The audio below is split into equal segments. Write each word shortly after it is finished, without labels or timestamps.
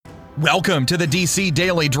Welcome to the DC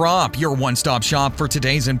Daily Drop, your one-stop shop for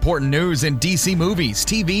today's important news in DC movies,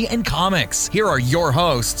 TV, and comics. Here are your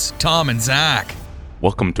hosts, Tom and Zach.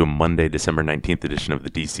 Welcome to Monday, December 19th edition of the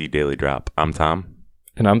DC Daily Drop. I'm Tom.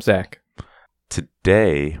 And I'm Zach.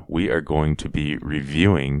 Today, we are going to be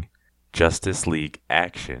reviewing Justice League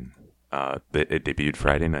Action. It debuted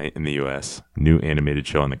Friday night in the U.S., new animated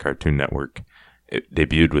show on the Cartoon Network. It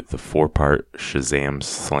debuted with the 4-part Shazam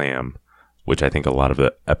Slam, which I think a lot of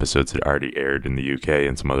the episodes had already aired in the UK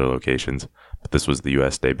and some other locations. But this was the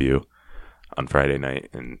US debut on Friday night,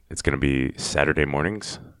 and it's going to be Saturday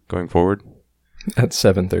mornings going forward. At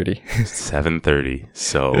 7:30. 7:30.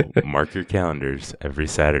 So mark your calendars every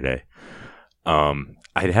Saturday. I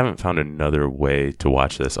haven't found another way to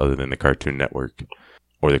watch this other than the Cartoon Network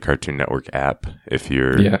or the Cartoon Network app. If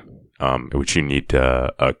you're, which you need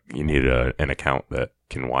an account that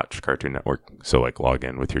can watch Cartoon Network, so like log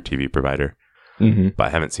in with your TV provider. Mm-hmm. But I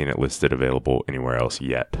haven't seen it listed available anywhere else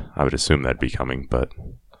yet. I would assume that'd be coming, but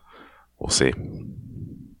we'll see.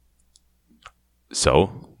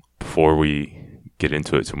 So before we get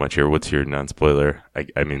into it too much here, what's your non-spoiler?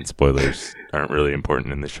 I mean, spoilers aren't really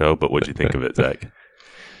important in the show, but what'd you think of it, Zach?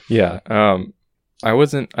 Yeah, I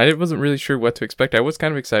wasn't really sure what to expect. I was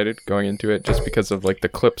kind of excited going into it just because of like the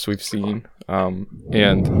clips we've seen.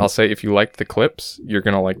 And I'll say if you liked the clips, you're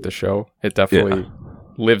going to like the show. It definitely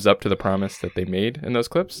lives up to the promise that they made in those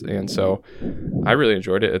clips. And so I really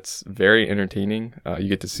enjoyed it. It's very entertaining. You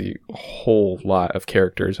get to see a whole lot of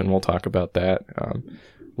characters, and we'll talk about that. A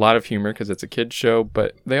lot of humor because it's a kid's show,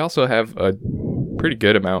 but they also have a pretty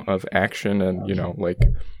good amount of action and,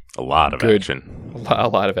 a lot of action. A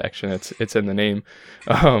lot of action. It's in the name.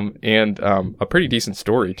 And a pretty decent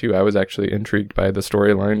story too. I was actually intrigued by the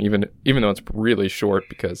storyline, even though it's really short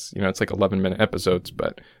because, it's like 11-minute episodes,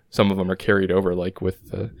 but some of them are carried over like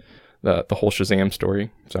with the whole Shazam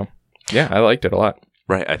story. So yeah, I liked it a lot.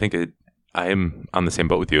 Right. I think I am on the same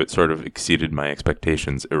boat with you. It sort of exceeded my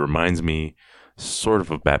expectations. It reminds me sort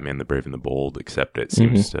of Batman the Brave and the Bold, except it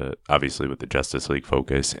seems to, obviously with the Justice League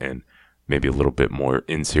focus and maybe a little bit more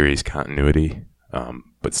in-series continuity,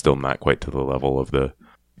 but still not quite to the level of the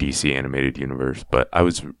DC animated universe. But I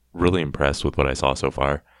was really impressed with what I saw so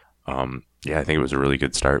far. I think it was a really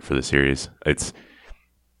good start for the series. It's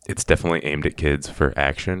definitely aimed at kids for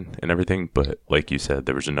action and everything, but like you said,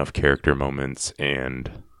 there was enough character moments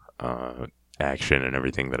and action and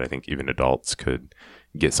everything that I think even adults could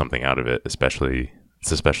get something out of it. It's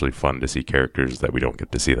especially fun to see characters that we don't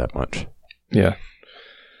get to see that much.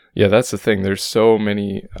 Yeah, that's the thing. There's so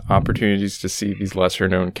many opportunities to see these lesser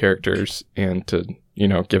known characters and to,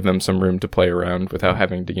 give them some room to play around without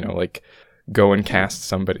having to, go and cast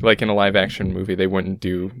somebody. Like in a live action movie, they wouldn't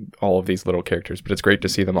do all of these little characters, but it's great to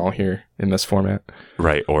see them all here in this format.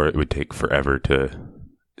 Right. Or it would take forever to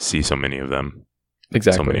see so many of them.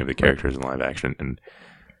 Exactly. So many of the characters in live action. And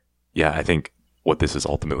yeah, I think what this is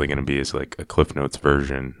ultimately going to be is like a Cliff Notes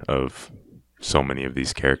version of so many of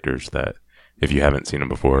these characters that if you haven't seen them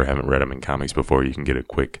before or haven't read them in comics before, you can get a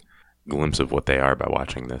quick glimpse of what they are by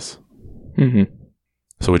watching this. Mm-hmm.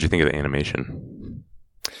 So what'd you think of the animation?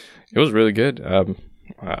 It was really good.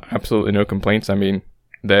 Absolutely no complaints. I mean,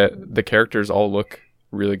 the characters all look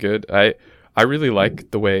really good. I really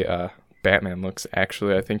like the way Batman looks,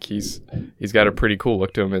 actually. I think he's got a pretty cool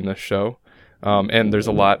look to him in this show. And there's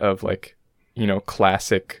a lot of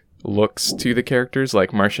classic looks to the characters,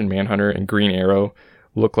 like Martian Manhunter and Green Arrow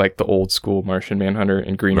look like the old school Martian Manhunter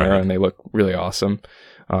and Green Arrow, and they look really awesome.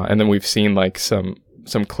 And then we've seen like some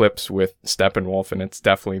clips with Steppenwolf, and it's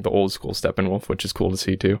definitely the old school Steppenwolf, which is cool to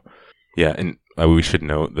see too. Yeah, and we should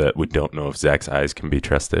note that we don't know if Zach's eyes can be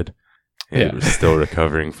trusted. He was still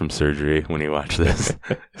recovering from surgery when he watched this.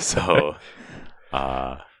 So,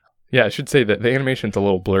 yeah, I should say that the animation's a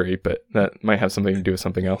little blurry, but that might have something to do with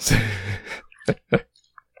something else.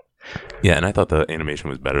 Yeah, and I thought the animation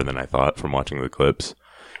was better than I thought from watching the clips.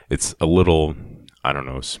 It's a little, I don't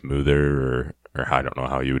know, smoother or I don't know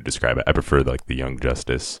how you would describe it. I prefer like the Young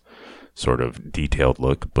Justice sort of detailed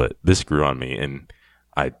look, but this grew on me and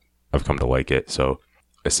I've come to like it. So,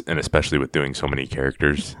 and especially with doing so many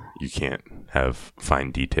characters, you can't have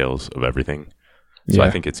fine details of everything. So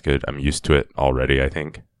I think it's good. I'm used to it already, I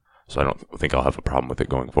think. So I don't think I'll have a problem with it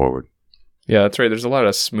going forward. Yeah, that's right. There's a lot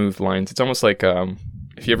of smooth lines. It's almost like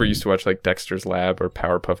if you ever used to watch like Dexter's Lab or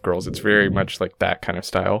Powerpuff Girls, it's very much like that kind of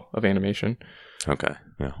style of animation. Okay.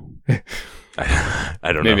 Yeah.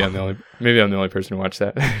 I don't know. Maybe I'm the only person who watched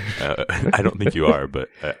that. I don't think you are, but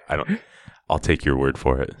I'll take your word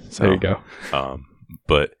for it. So, there you go.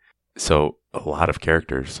 But so a lot of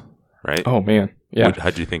characters, right? Oh man. Yeah.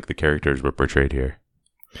 How'd you think the characters were portrayed here?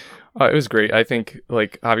 It was great. I think,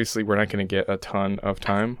 like, obviously we're not going to get a ton of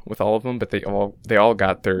time with all of them, but they all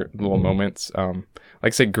got their little moments. Like I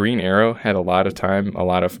said, Green Arrow had a lot of time, a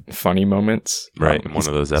lot of funny moments. Right. In one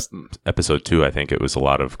of those episode 2, I think it was a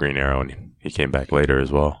lot of Green Arrow, and he came back later as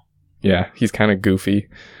well. Yeah, he's kind of goofy.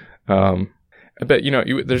 But,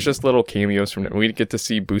 there's just little cameos from it. We get to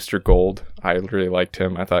see Booster Gold. I really liked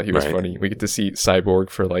him. I thought he was funny. We get to see Cyborg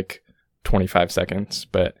for like 25 seconds,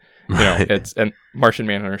 but and Martian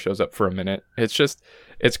Manhunter shows up for a minute.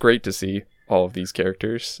 It's great to see all of these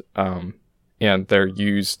characters. And they're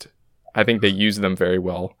used, I think they use them very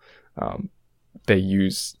well. They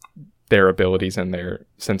use their abilities and their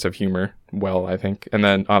sense of humor well, I think. And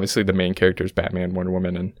then obviously the main characters, Batman, Wonder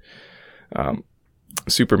Woman, and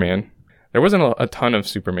Superman. There wasn't a ton of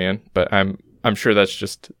Superman, but I'm sure that's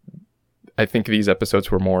just, I think these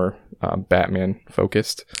episodes were more Batman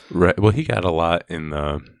focused. Right. Well, he got a lot in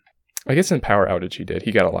I guess in Power Outage he did.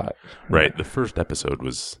 He got a lot. Right. The first episode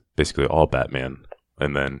was basically all Batman.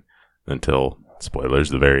 And then until, spoilers,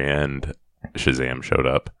 the very end, Shazam showed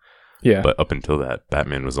up. Yeah. But up until that,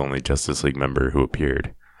 Batman was the only Justice League member who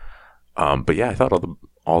appeared. But yeah, I thought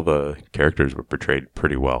all the characters were portrayed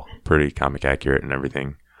pretty well. Pretty comic accurate and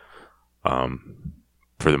everything.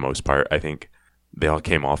 For the most part, I think they all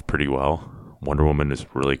came off pretty well. Wonder Woman is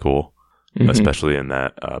really cool. Mm-hmm. Especially in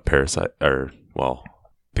that Parasite,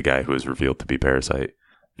 the guy who was revealed to be Parasite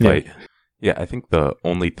fight. Yeah, I think the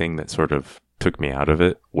only thing that sort of took me out of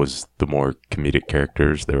it was the more comedic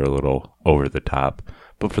characters. They were a little over the top,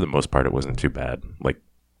 but for the most part, it wasn't too bad. Like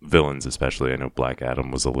villains, especially. I know Black Adam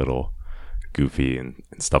was a little goofy and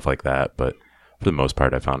stuff like that, but for the most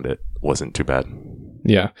part, I found it wasn't too bad.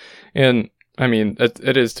 Yeah, and I mean,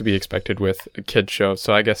 it is to be expected with a kid's show,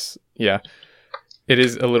 so I guess, yeah. It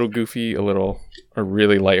is a little goofy,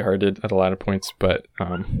 really lighthearted at a lot of points, but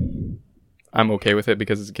I'm okay with it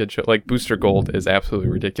because it's a kid show. Like Booster Gold is absolutely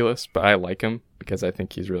ridiculous, but I like him because I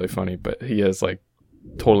think he's really funny. But he is like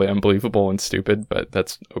totally unbelievable and stupid, but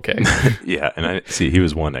that's okay. Yeah, and he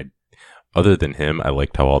was one. Other than him, I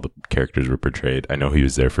liked how all the characters were portrayed. I know he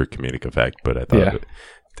was there for comedic effect, but I thought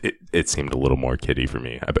it seemed a little more kiddie for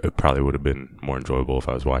me. It probably would have been more enjoyable if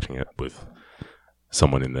I was watching it with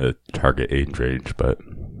someone in the target age range, but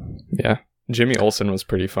yeah, Jimmy Olsen was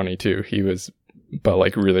pretty funny too. He was, but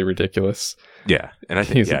like really ridiculous. Yeah, and I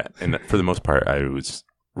think and for the most part, I was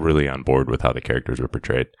really on board with how the characters were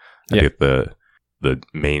portrayed. I think the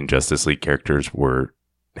main Justice League characters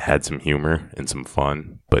had some humor and some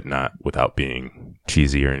fun, but not without being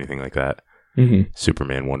cheesy or anything like that. Mm-hmm.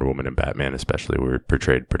 Superman, Wonder Woman, and Batman especially were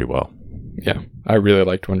portrayed pretty well. Yeah, I really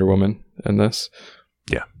liked Wonder Woman in this.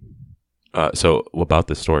 Yeah. So about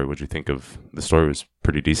the story, what'd you think of the story? Was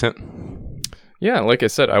pretty decent? Yeah, like I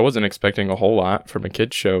said, I wasn't expecting a whole lot from a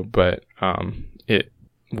kid's show, but it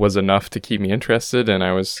was enough to keep me interested, and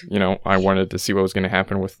I was, I wanted to see what was going to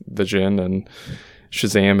happen with the Djinn and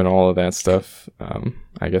Shazam and all of that stuff.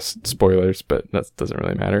 I guess spoilers, but that doesn't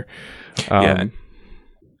really matter. Yeah,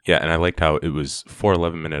 and I liked how it was 4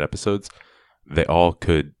 11-minute episodes. They all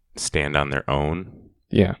could stand on their own.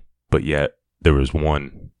 Yeah. But yet there was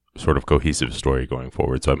one sort of cohesive story going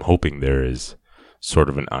forward. So I'm hoping there is sort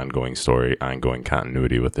of an ongoing story, ongoing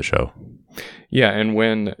continuity with the show. Yeah, and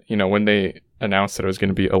when they announced that it was going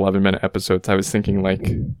to be 11-minute episodes, I was thinking like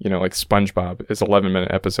SpongeBob is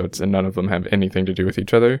 11-minute episodes and none of them have anything to do with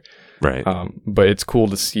each other. Right. But it's cool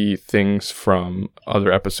to see things from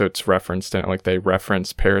other episodes referenced in it. Like they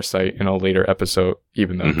reference Parasite in a later episode,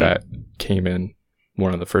 even though that came in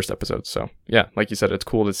one of the first episodes. So yeah, like you said, it's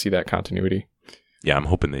cool to see that continuity. Yeah, I'm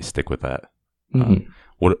hoping they stick with that. Mm-hmm.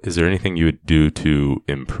 What is there anything you would do to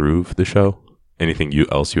improve the show? Anything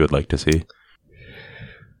else you would like to see?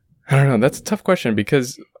 I don't know. That's a tough question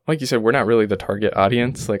because, like you said, we're not really the target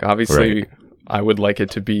audience. Like, obviously, I would like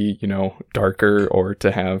it to be, darker or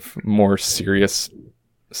to have more serious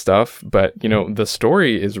stuff. But, the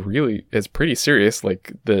story is pretty serious.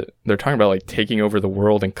 Like, they're talking about, like, taking over the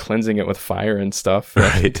world and cleansing it with fire and stuff.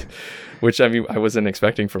 Right. Which, I mean, I wasn't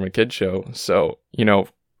expecting from a kid's show. So,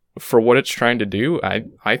 for what it's trying to do,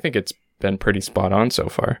 I think it's been pretty spot on so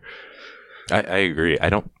far. I agree.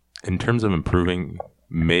 In terms of improving,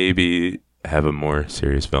 maybe have a more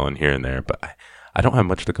serious villain here and there, but I don't have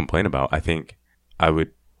much to complain about. I think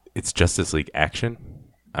it's Justice League action.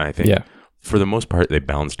 I think for the most part, they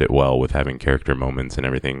balanced it well with having character moments and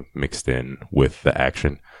everything mixed in with the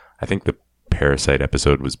action. I think the Parasite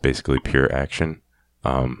episode was basically pure action,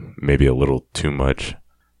 maybe a little too much,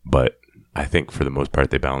 but I think for the most part,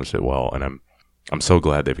 they balanced it well. And I'm so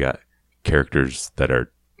glad they've got characters that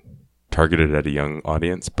are targeted at a young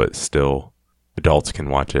audience, but still adults can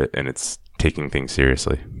watch it and it's taking things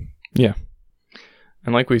seriously. Yeah.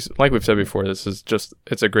 And like we've said before,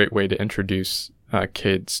 it's a great way to introduce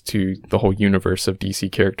kids to the whole universe of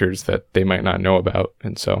DC characters that they might not know about.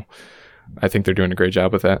 And so I think they're doing a great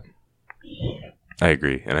job with that. I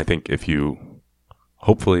agree. And I think I'm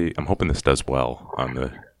hoping this does well on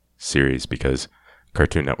the series, because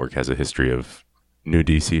Cartoon Network has a history of new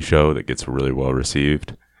DC show that gets really well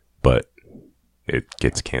received, but it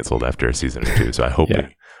gets canceled after a season or two. So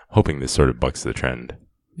hoping this sort of bucks the trend.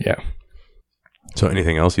 Yeah. So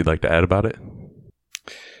anything else you'd like to add about it?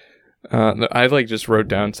 I just wrote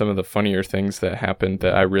down some of the funnier things that happened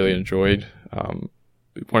that I really enjoyed.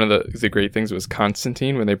 One of the great things was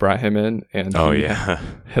Constantine, when they brought him in, and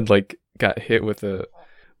had got hit with an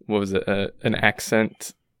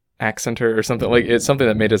accenter or something. Like, it's something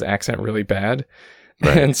that made his accent really bad.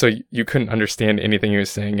 Right. And so you couldn't understand anything he was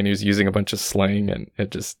saying, and he was using a bunch of slang, and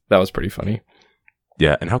that was pretty funny.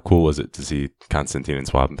 Yeah, and how cool was it to see Constantine and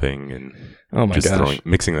Swamp Thing and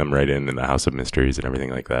mixing them right in the House of Mysteries and everything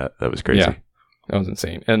like that. That was crazy. Yeah, that was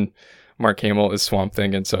insane. And Mark Hamill is Swamp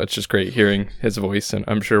Thing, and so it's just great hearing his voice, and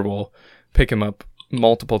I'm sure we'll pick him up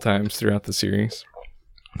multiple times throughout the series.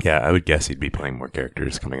 Yeah, I would guess he'd be playing more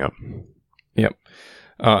characters coming up. Yep.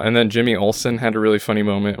 And then Jimmy Olsen had a really funny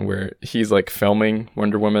moment where he's filming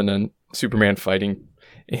Wonder Woman and Superman fighting,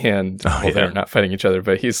 and they're not fighting each other,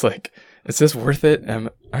 but he's like, is this worth it?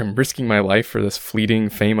 I'm risking my life for this fleeting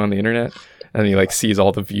fame on the internet. And he sees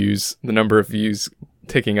all the views, the number of views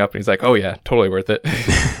ticking up, and he's like, oh yeah, totally worth it.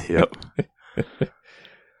 Yep.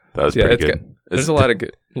 That was pretty good. There's a lot of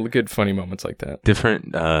good funny moments like that.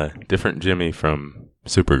 Different Jimmy from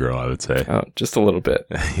Supergirl, I would say. Oh, just a little bit.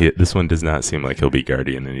 This one does not seem like he'll be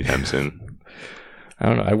Guardian anytime soon. I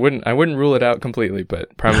don't know. I wouldn't rule it out completely,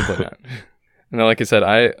 but probably not. And then, like I said,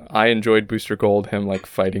 I enjoyed Booster Gold, him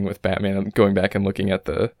fighting with Batman, and going back and looking at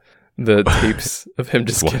the tapes of him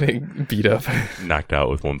just getting beat up, knocked out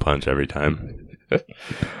with one punch every time.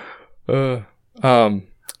 Yeah,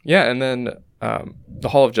 and then the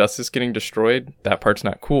Hall of Justice getting destroyed. That part's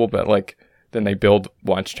not cool, but then they build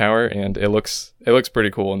Watchtower, and it looks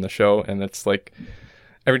pretty cool in the show. And it's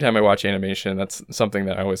every time I watch animation, that's something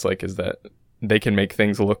that I always like, is that they can make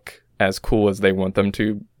things look as cool as they want them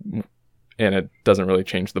to, and it doesn't really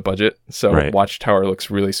change the budget. So right. Watchtower looks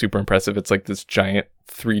really super impressive. It's this giant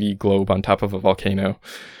 3D globe on top of a volcano.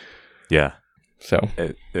 Yeah. So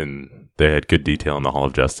and they had good detail in the Hall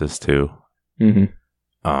of Justice too. Mm-hmm.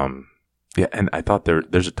 Yeah, and I thought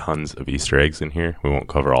there's tons of Easter eggs in here. We won't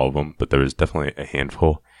cover all of them, but there was definitely a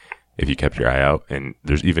handful if you kept your eye out. And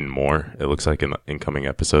there's even more. It looks like in the incoming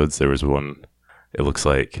episodes, there was one. It looks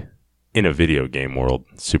like in a video game world,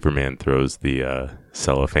 Superman throws the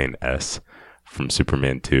cellophane S from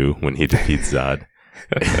Superman 2 when he defeats Zod.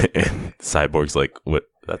 And Cyborg's like, what?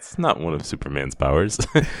 That's not one of Superman's powers.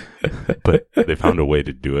 But they found a way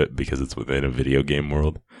to do it because it's within a video game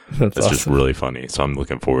world. That's awesome. Just really funny. So I'm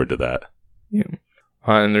looking forward to that. Yeah.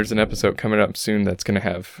 And there's an episode coming up soon that's going to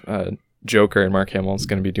have Joker, and Mark Hamill is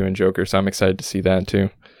going to be doing Joker. So I'm excited to see that too.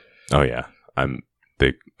 Oh yeah.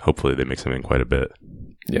 Hopefully they mix him in quite a bit.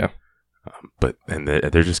 Yeah.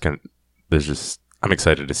 I'm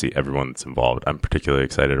excited to see everyone that's involved. I'm particularly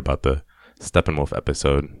excited about the Steppenwolf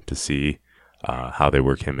episode to see how they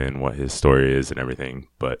work him in, what his story is and everything.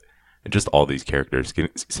 But just all these characters,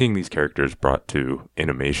 seeing these characters brought to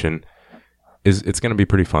animation, it's going to be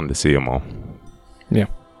pretty fun to see them all. Yeah.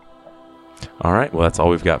 All right. Well, that's all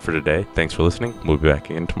we've got for today. Thanks for listening. We'll be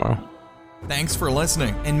back again tomorrow. Thanks for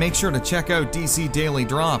listening, and make sure to check out DC Daily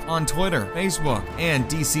Drop on Twitter, Facebook, and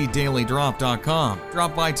DCDailyDrop.com.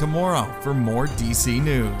 Drop by tomorrow for more DC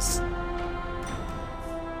news.